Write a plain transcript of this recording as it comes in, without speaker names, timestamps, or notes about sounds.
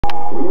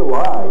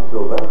July,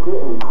 Sylvester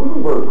and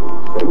Queen Bird.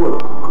 Stay with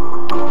us.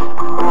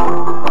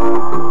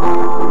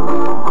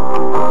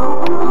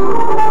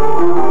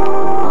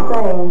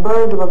 Saying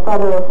birds of a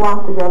feather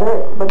flock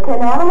together, but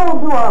can animals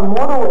who are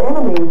mortal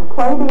enemies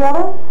play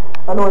together?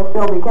 A North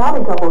Shelby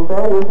County couple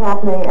said it was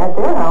happening at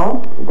their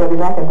home. Debbie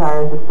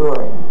McIntyre is the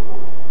story.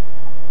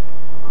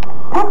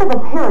 Pecker the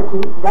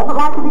parakeet doesn't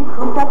like to be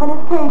cooped up in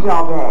his cage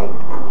all day,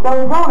 so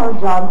his owner,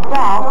 John Zora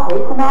Sowell,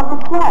 takes him out to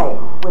play.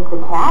 With the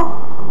cat,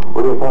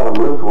 we just had them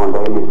loose one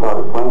day and they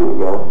started playing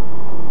together.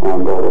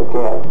 And the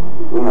cat,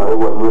 you know, it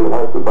wasn't really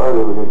hurt the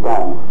bird, it was just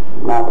kind of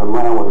knocking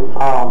around with his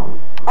paw.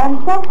 And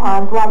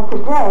sometimes, like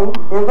today,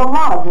 there's a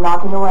lot of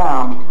knocking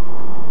around.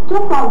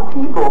 Just like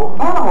people,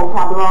 animals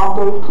have their off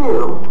days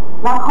too.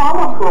 Now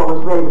Camarel Twirl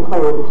is ready to play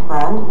with his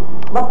friend,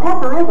 but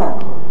Pecker isn't.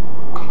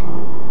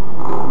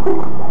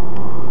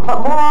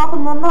 But more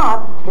often than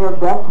not, they're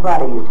best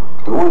buddies.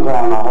 One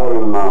time I had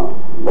him,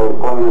 they were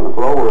playing on the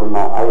floor and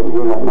I didn't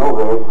hear nothing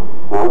over there.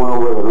 And I went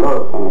over to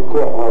look and the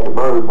cat had the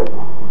bird but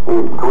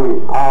in between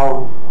his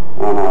paw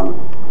and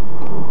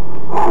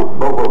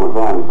both of them were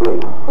trying to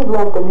sleep. He's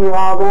left them here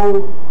all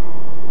day.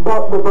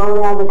 But the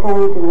bird out of the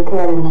cage and the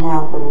cat in the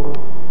house, and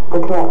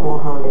the cat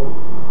won't hurt him.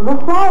 The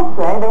Sowells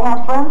say they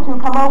have friends who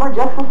come over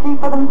just to see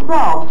for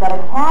themselves that a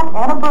cat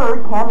and a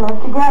bird can live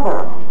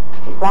together.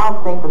 The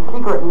Sowells think the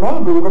secret may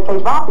be that they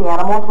bought the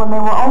animals when they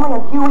were only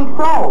a few weeks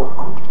old,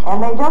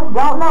 and they just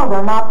don't know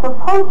they're not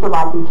supposed to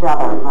like each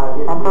other.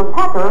 And for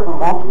Pecker,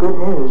 that's good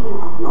news.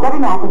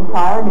 Debbie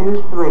McIntyre,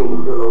 News 3.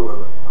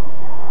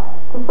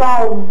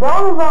 Besides,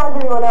 don't advise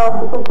anyone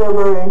else to put their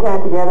bird and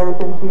cat together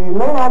since you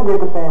may not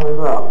get the same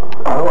result.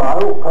 I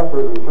hope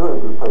Pecker's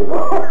insurance is paid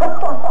off.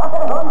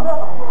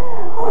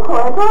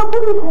 Okay, talk to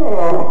me,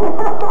 Ted.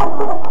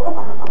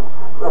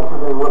 Thanks for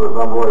being with us.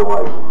 I'm Roy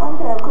White.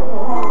 Okay, of course.